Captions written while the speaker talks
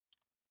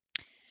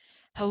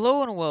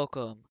Hello and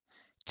welcome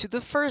to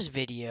the first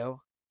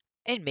video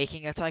in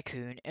making a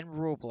tycoon in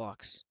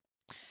Roblox.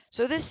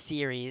 So this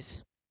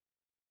series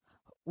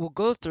will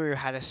go through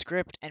how to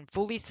script and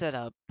fully set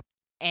up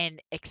an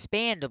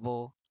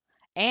expandable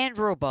and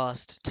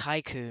robust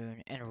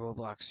tycoon in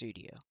Roblox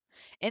Studio.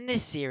 In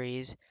this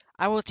series,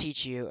 I will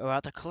teach you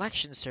about the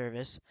collection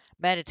service,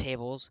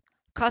 metatables,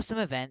 custom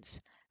events,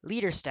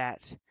 leader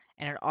stats,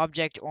 and an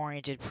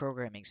object-oriented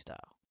programming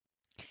style.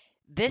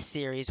 This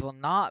series will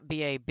not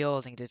be a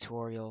building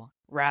tutorial,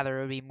 rather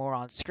it will be more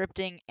on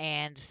scripting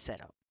and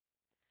setup.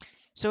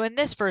 So in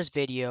this first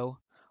video,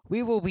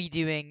 we will be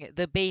doing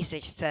the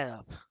basic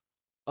setup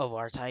of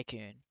our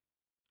tycoon.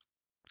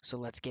 So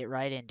let's get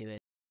right into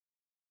it.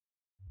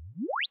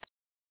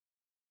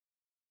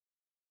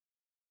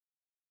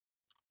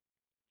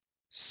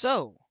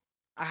 So,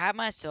 I have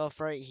myself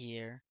right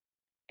here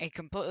a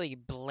completely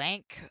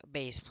blank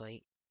base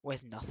plate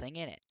with nothing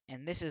in it.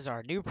 And this is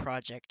our new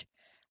project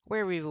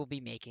where we will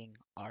be making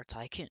our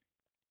tycoon.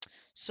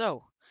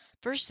 So,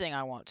 first thing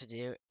I want to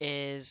do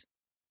is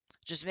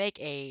just make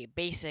a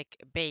basic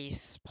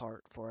base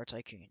part for our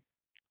tycoon.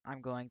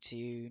 I'm going to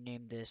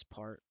name this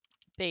part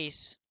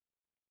base,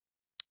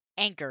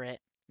 anchor it,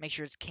 make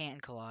sure it's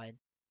can't collide,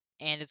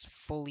 and it's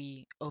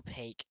fully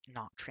opaque,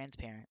 not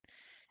transparent.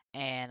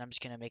 And I'm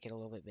just going to make it a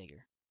little bit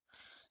bigger.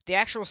 The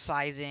actual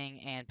sizing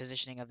and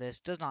positioning of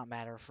this does not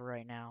matter for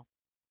right now.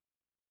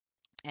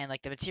 And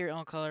like the material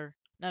and color,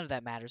 none of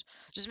that matters.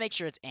 Just make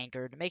sure it's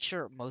anchored. Make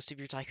sure most of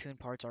your tycoon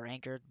parts are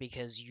anchored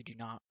because you do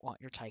not want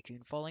your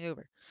tycoon falling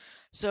over.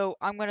 So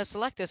I'm going to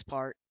select this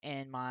part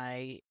in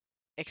my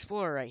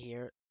Explorer right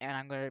here, and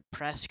I'm going to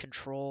press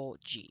Control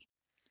G.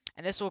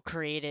 And this will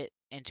create it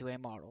into a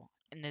model.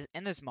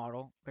 In this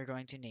model, we're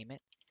going to name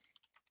it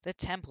the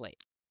template.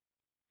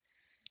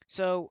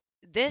 So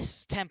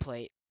this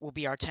template will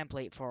be our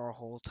template for our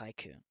whole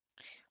tycoon.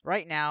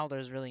 Right now,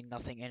 there's really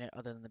nothing in it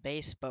other than the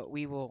base, but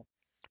we will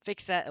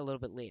fix that a little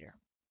bit later.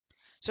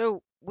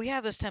 So we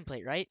have this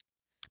template, right?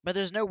 But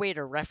there's no way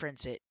to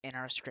reference it in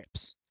our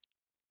scripts.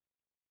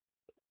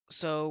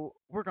 So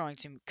we're going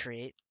to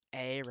create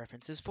a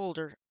references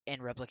folder in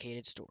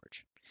replicated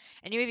storage.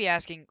 And you may be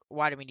asking,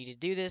 why do we need to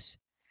do this?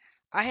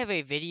 I have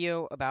a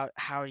video about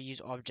how to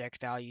use object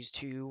values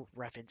to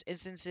reference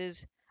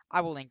instances.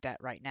 I will link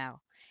that right now.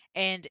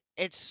 And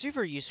it's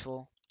super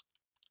useful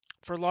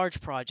for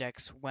large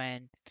projects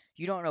when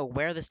you don't know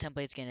where this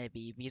template's going to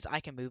be, because I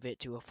can move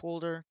it to a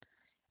folder,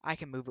 I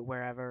can move it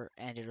wherever,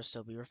 and it'll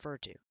still be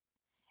referred to.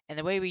 And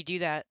the way we do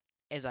that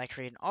is I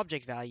create an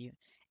object value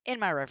in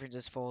my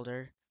references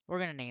folder. We're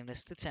going to name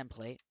this the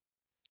template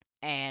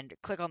and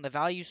click on the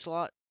value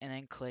slot and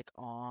then click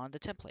on the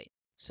template.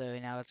 So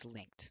now it's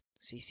linked.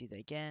 So you see that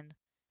again,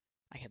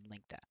 I can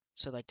link that.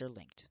 So like they're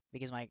linked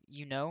because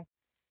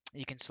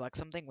you can select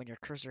something when your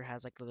cursor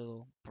has like the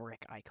little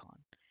brick icon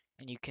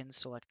and you can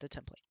select the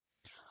template.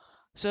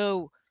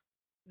 So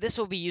this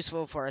will be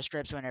useful for our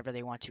scripts whenever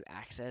they want to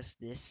access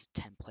this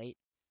template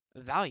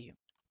value.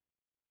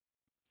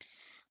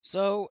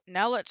 So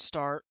now let's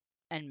start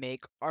and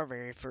make our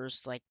very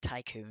first like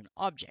tycoon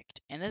object.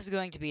 And this is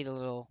going to be the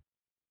little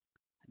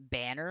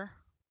banner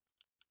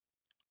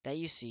that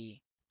you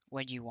see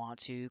when you want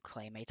to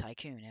claim a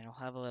tycoon. And it'll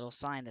have a little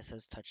sign that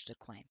says touch to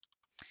claim.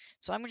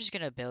 So I'm just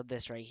going to build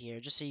this right here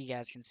just so you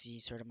guys can see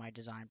sort of my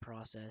design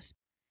process.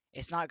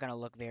 It's not going to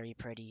look very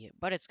pretty,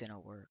 but it's going to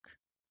work.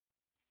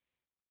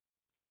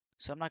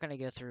 So I'm not going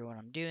to go through what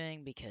I'm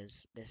doing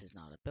because this is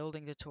not a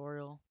building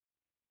tutorial.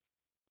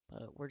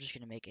 But we're just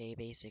going to make a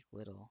basic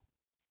little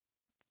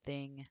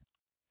thing.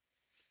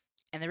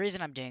 And the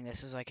reason I'm doing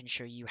this is I can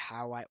show you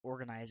how I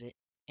organize it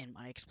in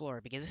my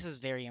Explorer, because this is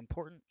very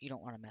important. You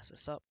don't want to mess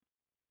this up.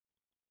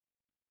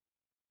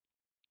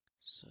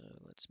 So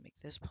let's make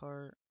this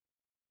part.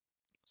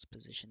 Let's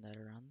position that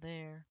around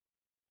there.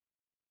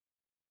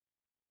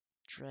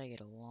 Drag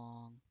it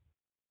along.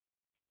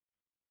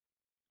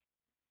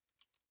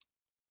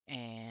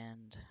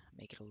 And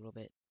make it a little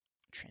bit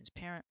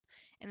transparent.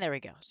 And there we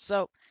go.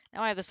 So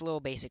now I have this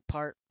little basic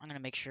part. I'm going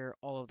to make sure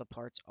all of the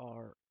parts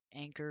are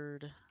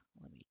anchored.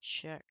 Let me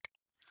check.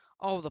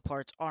 All of the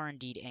parts are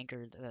indeed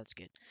anchored. That's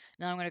good.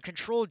 Now I'm going to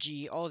Control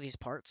G all of these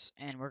parts,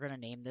 and we're going to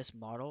name this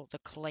model the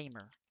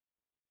Claimer.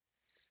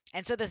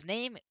 And so this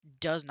name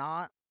does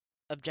not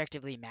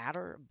objectively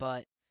matter,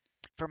 but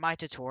for my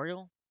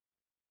tutorial,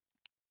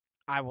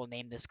 I will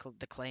name this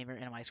the Claimer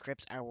in my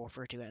scripts. I will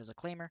refer to it as a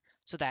Claimer,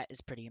 so that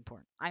is pretty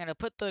important. I'm going to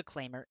put the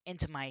Claimer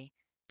into my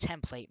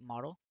template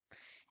model.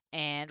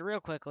 And real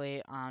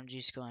quickly, I'm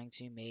just going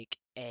to make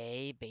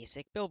a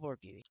basic billboard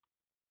GUI.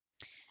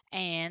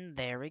 And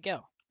there we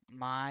go.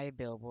 My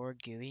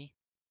billboard GUI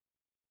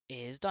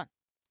is done.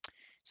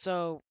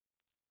 So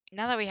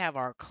now that we have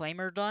our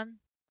claimer done,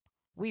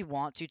 we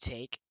want to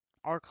take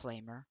our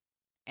claimer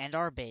and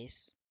our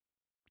base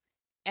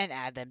and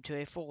add them to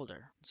a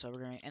folder. So we're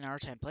going to, in our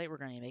template, we're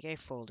going to make a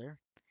folder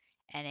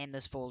and name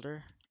this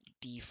folder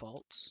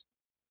defaults.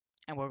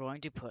 And we're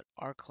going to put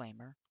our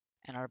claimer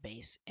and our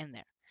base in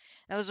there.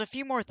 Now there's a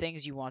few more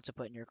things you want to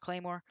put in your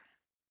claimer,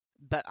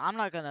 but I'm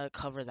not going to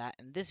cover that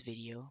in this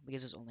video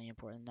because it's only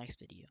important in the next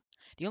video.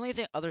 The only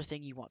other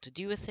thing you want to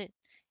do with it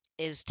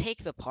is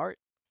take the part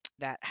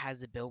that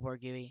has the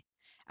billboard GUI.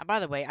 And by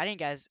the way, I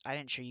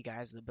didn't show you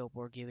guys the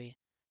billboard GUI.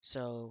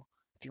 So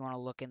if you want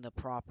to look in the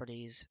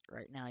properties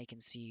right now, you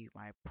can see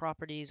my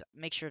properties.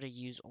 Make sure to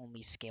use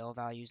only scale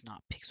values,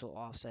 not pixel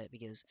offset,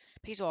 because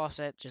pixel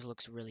offset just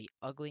looks really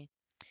ugly.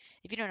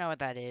 If you don't know what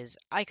that is,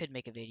 I could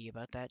make a video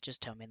about that.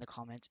 Just tell me in the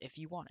comments if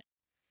you want it.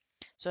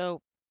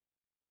 So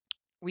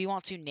we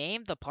want to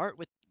name the part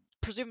with,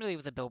 presumably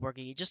with the billboard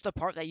GUI, just the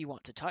part that you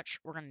want to touch.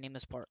 We're going to name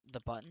this part the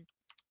button,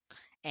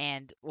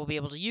 and we'll be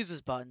able to use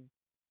this button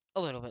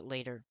a little bit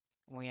later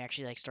when we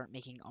actually start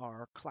making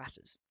our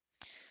classes.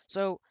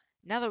 So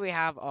now that we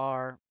have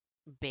our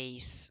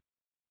base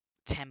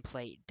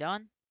template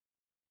done,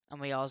 and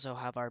we also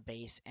have our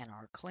base and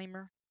our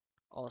claimer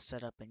all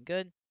set up and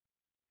good,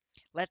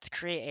 let's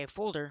create a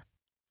folder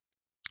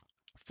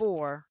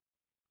for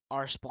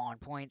our spawn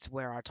points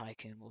where our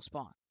tycoon will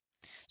spawn.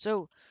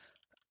 So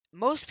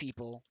most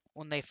people,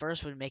 when they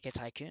first would make a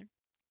tycoon,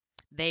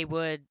 they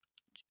would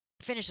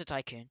finish the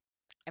tycoon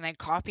and then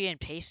copy and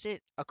paste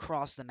it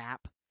across the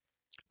map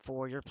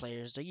for your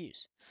players to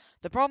use.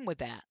 The problem with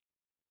that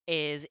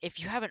is if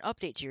you have an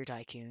update to your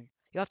tycoon,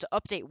 you'll have to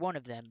update one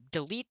of them,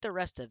 delete the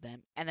rest of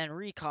them, and then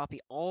recopy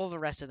all the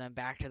rest of them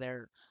back to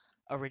their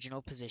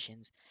original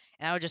positions.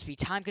 And that would just be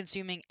time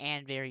consuming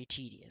and very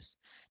tedious.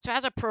 So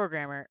as a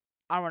programmer,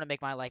 I want to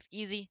make my life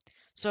easy.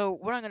 So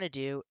what I'm going to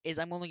do is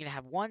I'm only going to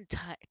have one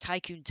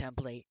tycoon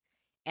template,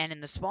 and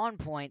in the spawn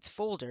points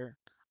folder,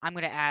 I'm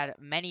going to add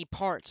many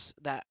parts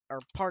that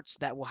are parts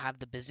that will have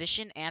the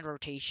position and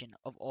rotation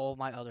of all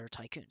my other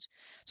tycoons.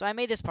 So I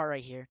made this part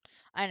right here.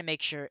 I'm going to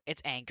make sure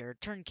it's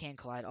anchored. Turn can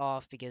collide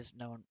off because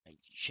no one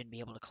shouldn't be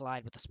able to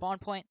collide with the spawn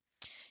point.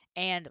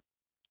 And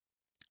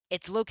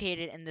it's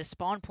located in the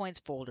spawn points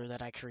folder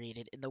that I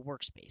created in the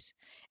workspace.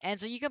 And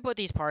so you can put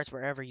these parts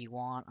wherever you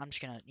want. I'm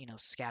just going to,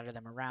 scatter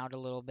them around a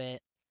little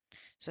bit.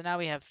 So now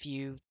we have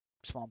few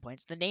spawn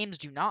points. The names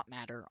do not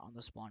matter on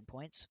the spawn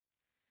points.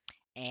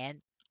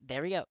 And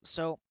there we go.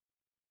 So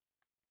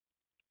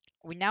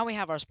we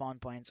have our spawn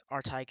points.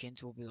 Our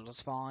tycoons will be able to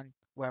spawn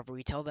wherever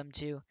we tell them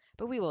to,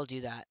 but we will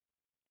do that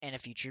in a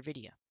future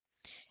video.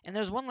 And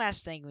there's one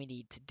last thing we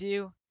need to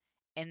do,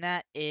 and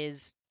that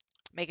is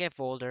make a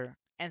folder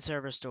and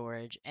server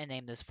storage and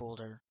name this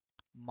folder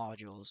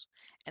modules.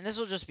 And this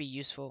will just be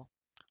useful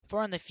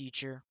for in the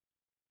future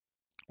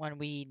when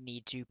we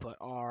need to put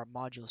our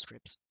module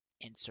scripts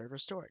in server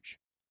storage.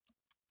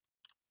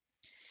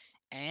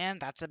 And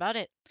that's about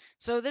it.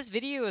 So this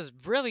video is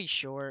really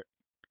short,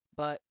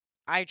 but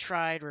I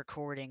tried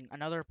recording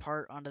another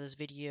part onto this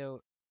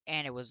video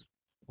and it was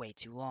way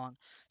too long.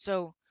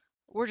 So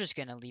we're just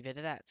going to leave it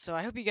at that. So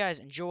I hope you guys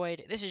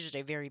enjoyed. This is just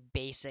a very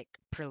basic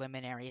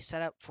preliminary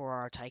setup for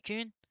our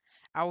Tycoon.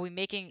 I will be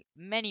making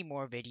many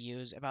more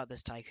videos about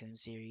this Tycoon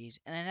series,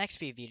 and the next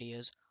few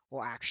videos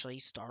will actually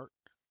start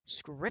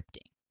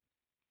scripting.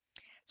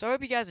 So I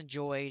hope you guys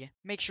enjoyed.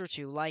 Make sure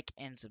to like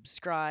and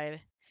subscribe.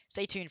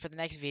 Stay tuned for the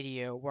next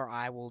video where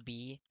I will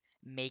be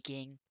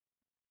making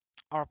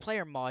our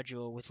player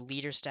module with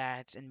leader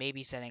stats and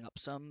maybe setting up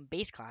some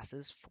base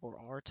classes for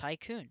our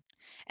Tycoon.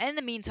 And in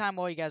the meantime,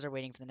 while you guys are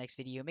waiting for the next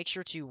video, make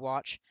sure to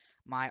watch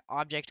my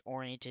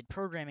object-oriented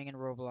programming in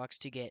Roblox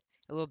to get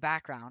a little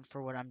background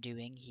for what I'm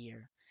doing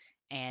here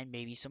and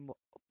maybe some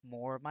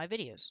more of my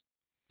videos.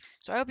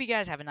 So I hope you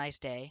guys have a nice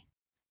day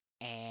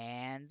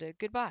and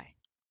goodbye.